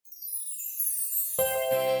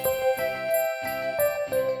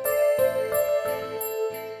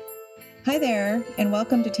Hi there, and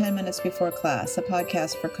welcome to 10 Minutes Before Class, a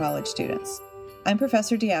podcast for college students. I'm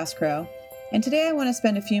Professor Diaskro, and today I want to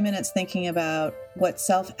spend a few minutes thinking about what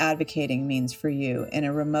self-advocating means for you in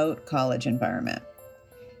a remote college environment.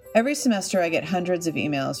 Every semester I get hundreds of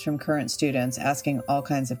emails from current students asking all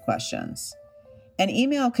kinds of questions. An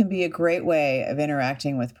email can be a great way of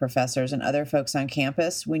interacting with professors and other folks on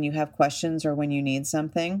campus when you have questions or when you need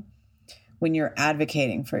something, when you're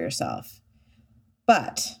advocating for yourself.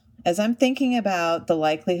 But as I'm thinking about the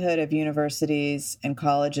likelihood of universities and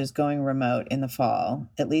colleges going remote in the fall,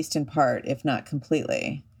 at least in part, if not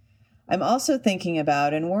completely, I'm also thinking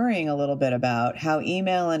about and worrying a little bit about how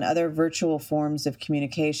email and other virtual forms of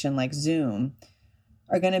communication like Zoom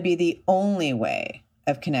are going to be the only way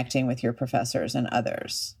of connecting with your professors and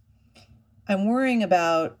others. I'm worrying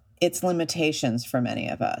about its limitations for many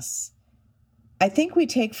of us. I think we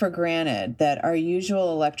take for granted that our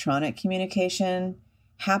usual electronic communication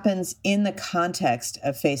happens in the context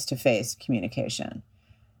of face-to-face communication.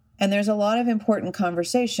 And there's a lot of important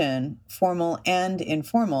conversation, formal and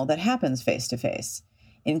informal, that happens face-to-face.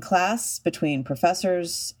 In class, between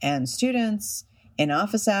professors and students, in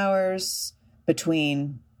office hours,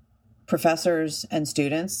 between professors and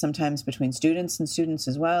students, sometimes between students and students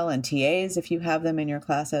as well, and TAs if you have them in your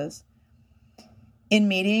classes. In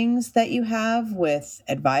meetings that you have with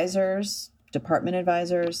advisors, department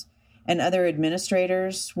advisors, and other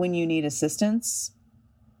administrators when you need assistance.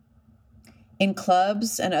 In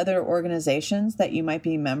clubs and other organizations that you might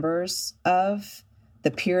be members of, the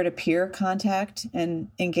peer-to-peer contact and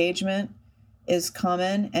engagement is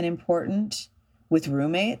common and important with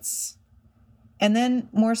roommates. And then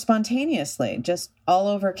more spontaneously, just all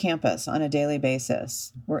over campus on a daily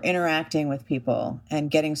basis, we're interacting with people and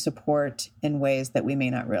getting support in ways that we may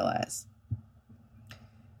not realize.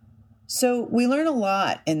 So we learn a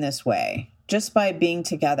lot in this way, just by being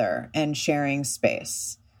together and sharing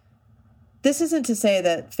space. This isn't to say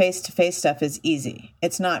that face-to-face stuff is easy.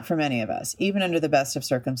 It's not for many of us, even under the best of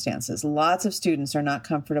circumstances. Lots of students are not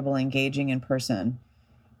comfortable engaging in person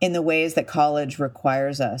in the ways that college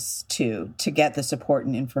requires us to get the support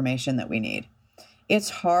and information that we need. It's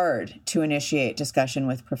hard to initiate discussion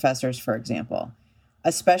with professors, for example,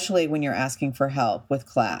 especially when you're asking for help with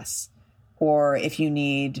class, or if you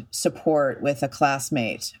need support with a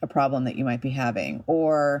classmate, a problem that you might be having,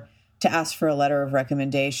 or to ask for a letter of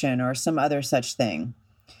recommendation or some other such thing.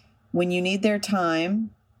 When you need their time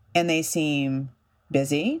and they seem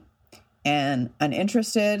busy and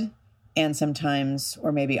uninterested and sometimes,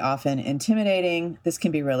 or maybe often, intimidating, this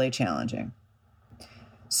can be really challenging.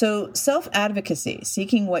 So self-advocacy,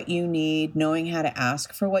 seeking what you need, knowing how to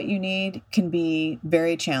ask for what you need, can be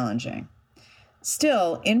very challenging.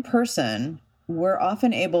 Still, in person, we're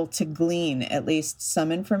often able to glean at least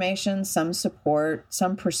some information, some support,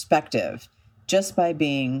 some perspective, just by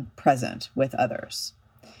being present with others.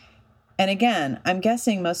 And again, I'm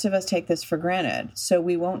guessing most of us take this for granted, so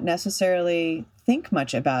we won't necessarily think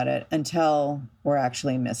much about it until we're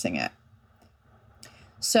actually missing it.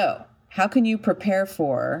 So, how can you prepare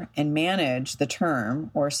for and manage the term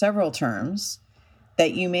or several terms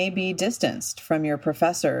that you may be distanced from your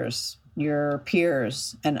professors, your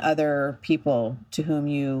peers, and other people to whom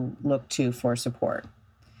you look to for support?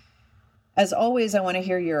 As always, I want to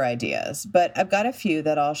hear your ideas, but I've got a few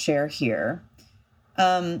that I'll share here.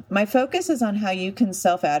 My focus is on how you can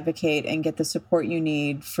self-advocate and get the support you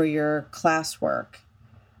need for your classwork.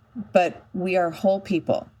 But we are whole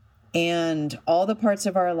people, and all the parts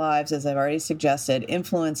of our lives, as I've already suggested,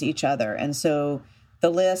 influence each other. And so the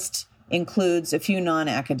list includes a few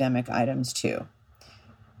non-academic items too.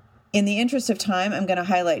 In the interest of time, I'm going to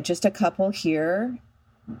highlight just a couple here,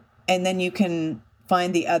 and then you can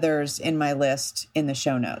find the others in my list in the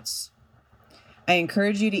show notes. I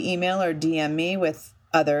encourage you to email or DM me with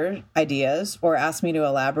other ideas or ask me to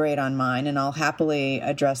elaborate on mine, and I'll happily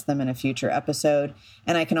address them in a future episode.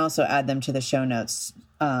 And I can also add them to the show notes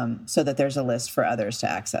so that there's a list for others to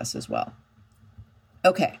access as well.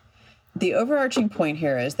 Okay. The overarching point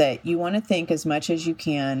here is that you want to think as much as you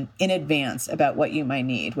can in advance about what you might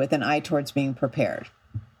need with an eye towards being prepared.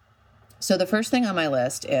 So the first thing on my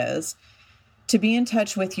list is to be in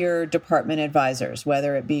touch with your department advisors,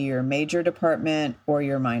 whether it be your major department or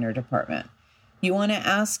your minor department. You want to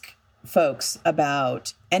ask folks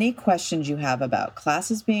about any questions you have about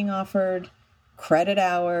classes being offered, credit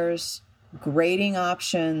hours, grading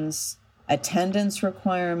options, attendance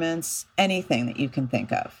requirements, anything that you can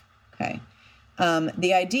think of. Okay.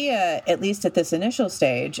 The idea, at least at this initial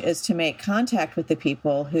stage, is to make contact with the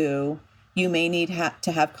people who you may need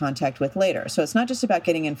to have contact with later. So it's not just about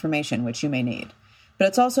getting information, which you may need, but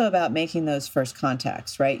it's also about making those first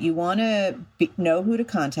contacts, right? You want to know who to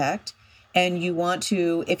contact, and you want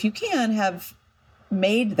to, if you can, have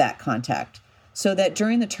made that contact so that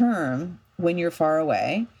during the term, when you're far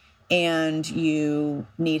away and you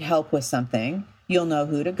need help with something, you'll know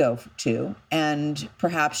who to go to, and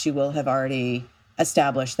perhaps you will have already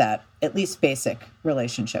established that at least basic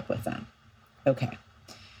relationship with them. Okay.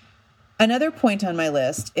 Another point on my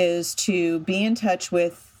list is to be in touch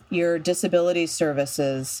with your disability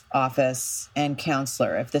services office and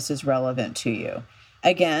counselor if this is relevant to you.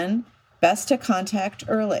 Again, best to contact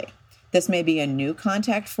early. This may be a new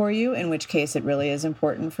contact for you, in which case it really is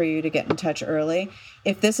important for you to get in touch early.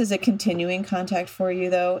 If this is a continuing contact for you,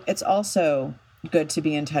 though, it's also good to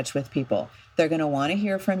be in touch with people. They're going to want to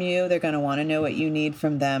hear from you. They're going to want to know what you need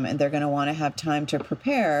from them, and they're going to want to have time to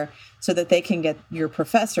prepare so that they can get your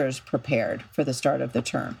professors prepared for the start of the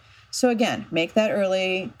term. So again, make that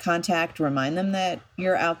early contact, remind them that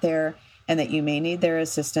you're out there and that you may need their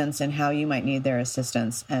assistance and how you might need their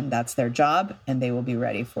assistance, and that's their job, and they will be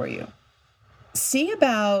ready for you. See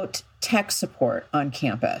about tech support on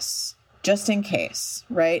campus, just in case,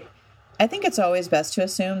 right? I think it's always best to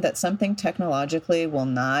assume that something technologically will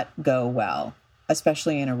not go well,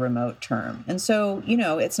 especially in a remote term. And so,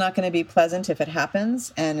 it's not going to be pleasant if it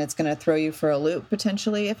happens, and it's going to throw you for a loop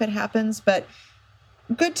potentially if it happens, but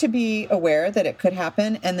good to be aware that it could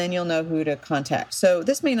happen, and then you'll know who to contact. So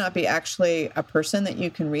this may not be actually a person that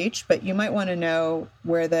you can reach, but you might want to know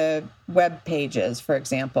where the web page is, for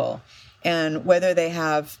example, and whether they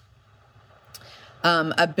have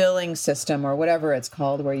a billing system or whatever it's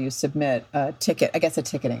called, where you submit a ticket, I guess a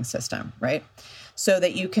ticketing system, right? So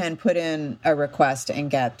that you can put in a request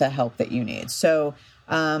and get the help that you need. So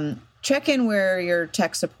check in where your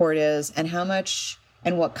tech support is and how much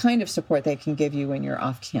and what kind of support they can give you when you're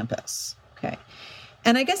off campus. Okay.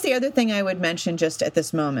 And I guess the other thing I would mention just at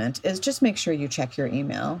this moment is just make sure you check your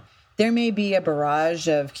email. There may be a barrage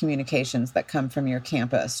of communications that come from your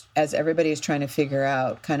campus as everybody's trying to figure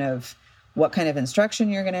out kind of what kind of instruction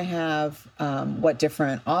you're going to have, what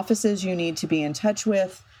different offices you need to be in touch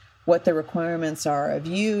with, what the requirements are of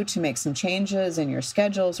you to make some changes in your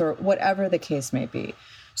schedules, or whatever the case may be.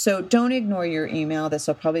 So don't ignore your email. This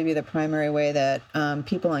will probably be the primary way that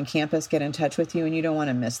people on campus get in touch with you, and you don't want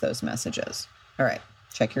to miss those messages. All right,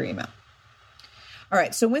 check your email. All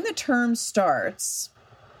right, so when the term starts,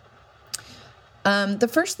 the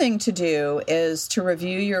first thing to do is to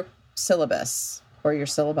review your syllabus or your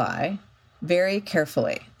syllabi very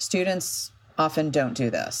carefully. Students often don't do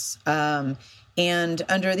this. And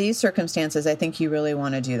under these circumstances, I think you really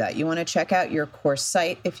want to do that. You want to check out your course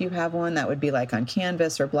site if you have one. That would be like on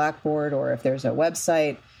Canvas or Blackboard, or if there's a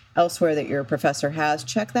website elsewhere that your professor has,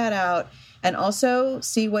 check that out. And also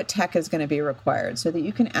see what tech is going to be required so that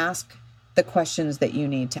you can ask the questions that you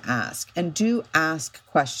need to ask. And do ask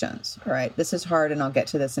questions, all right? This is hard, and I'll get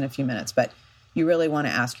to this in a few minutes, but you really want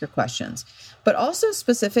to ask your questions. But also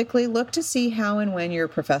specifically look to see how and when your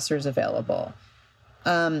professor is available.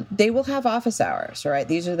 They will have office hours, right?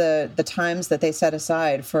 These are the times that they set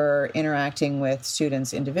aside for interacting with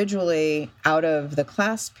students individually out of the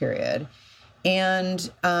class period. And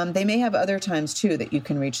they may have other times, too, that you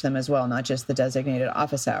can reach them as well, not just the designated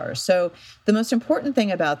office hours. So the most important thing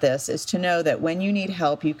about this is to know that when you need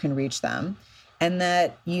help, you can reach them, and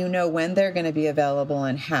that you know when they're going to be available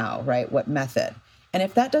and how, right? What method. And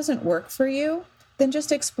if that doesn't work for you, then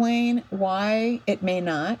just explain why it may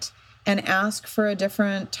not and ask for a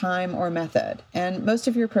different time or method. And most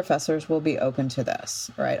of your professors will be open to this,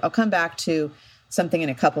 right? I'll come back to something in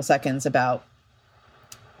a couple seconds about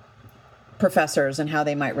professors and how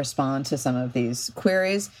they might respond to some of these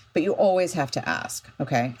queries, but you always have to ask,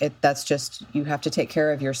 okay? That's just, you have to take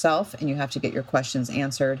care of yourself and you have to get your questions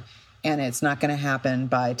answered, and it's not going to happen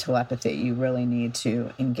by telepathy. You really need to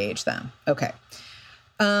engage them. Okay.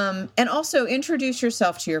 And also introduce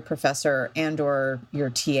yourself to your professor and or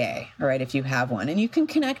your TA, all right, if you have one. And you can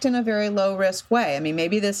connect in a very low risk way. I mean,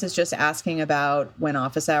 maybe this is just asking about when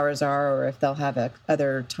office hours are or if they'll have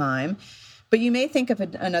other time. But you may think of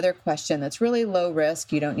another question that's really low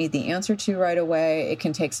risk. You don't need the answer to right away. It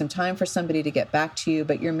can take some time for somebody to get back to you,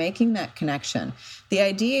 but you're making that connection. The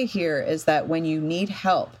idea here is that when you need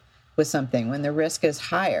help with something, when the risk is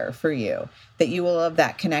higher for you, that you will have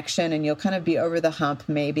that connection and you'll kind of be over the hump,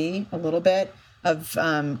 maybe a little bit of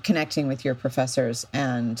connecting with your professors,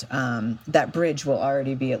 and that bridge will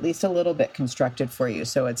already be at least a little bit constructed for you,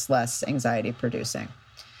 so it's less anxiety producing.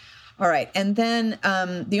 All right, and then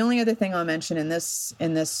the only other thing I'll mention in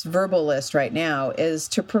this verbal list right now is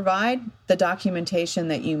to provide the documentation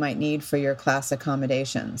that you might need for your class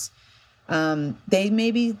accommodations. They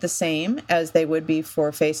may be the same as they would be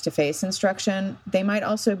for face-to-face instruction. They might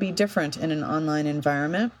also be different in an online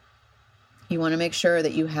environment. You want to make sure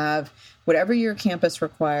that you have whatever your campus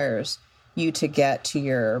requires you to get to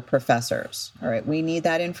your professors. All right, we need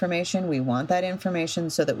that information. We want that information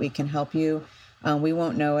so that we can help you. We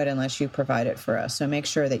won't know it unless you provide it for us. So make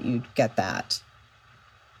sure that you get that.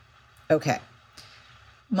 Okay.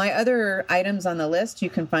 My other items on the list you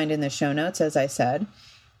can find in the show notes, as I said.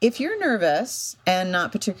 If you're nervous and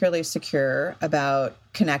not particularly secure about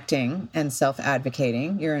connecting and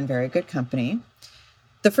self-advocating, you're in very good company.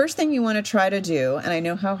 The first thing you want to try to do, and I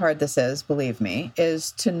know how hard this is, believe me,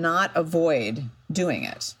 is to not avoid doing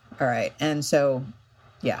it. All right. And so,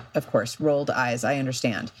 yeah, of course, rolled eyes. I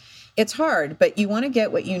understand. It's hard, but you want to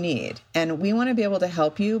get what you need. And we want to be able to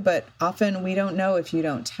help you, but often we don't know if you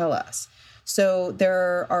don't tell us. So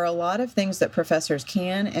there are a lot of things that professors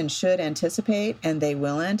can and should anticipate, and they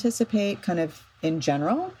will anticipate kind of in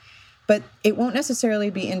general, but it won't necessarily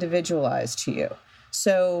be individualized to you.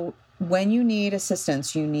 So when you need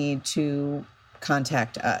assistance, you need to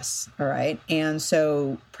contact us, all right? And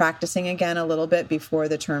so practicing again a little bit before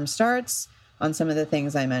the term starts on some of the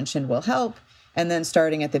things I mentioned will help, and then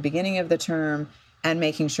starting at the beginning of the term and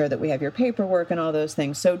making sure that we have your paperwork and all those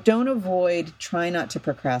things. So don't avoid, try not to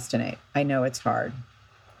procrastinate. I know it's hard.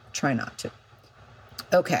 Try not to.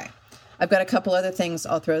 Okay. I've got a couple other things.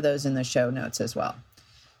 I'll throw those in the show notes as well.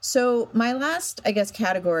 So my last, I guess,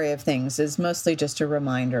 category of things is mostly just a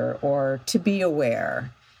reminder or to be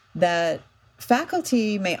aware that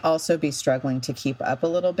faculty may also be struggling to keep up a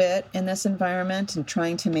little bit in this environment and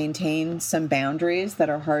trying to maintain some boundaries that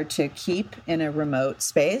are hard to keep in a remote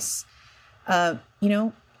space.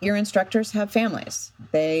 Your instructors have families.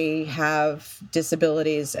 They have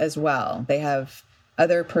disabilities as well. They have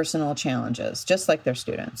other personal challenges, just like their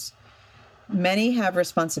students. Many have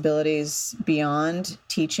responsibilities beyond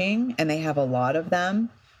teaching, and they have a lot of them.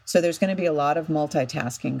 So there's going to be a lot of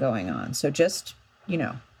multitasking going on. So just,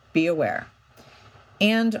 be aware.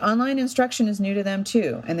 And online instruction is new to them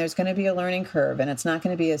too. And there's going to be a learning curve, and it's not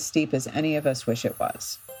going to be as steep as any of us wish it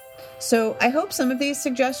was. So I hope some of these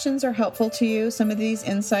suggestions are helpful to you. Some of these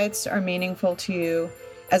insights are meaningful to you.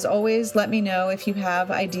 As always, let me know if you have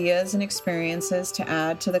ideas and experiences to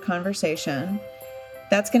add to the conversation.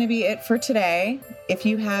 That's going to be it for today. If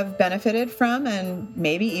you have benefited from and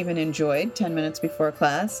maybe even enjoyed 10 minutes before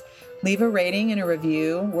class, leave a rating and a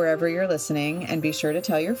review wherever you're listening, and be sure to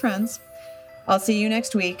tell your friends. I'll see you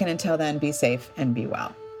next week, and until then, be safe and be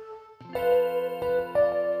well.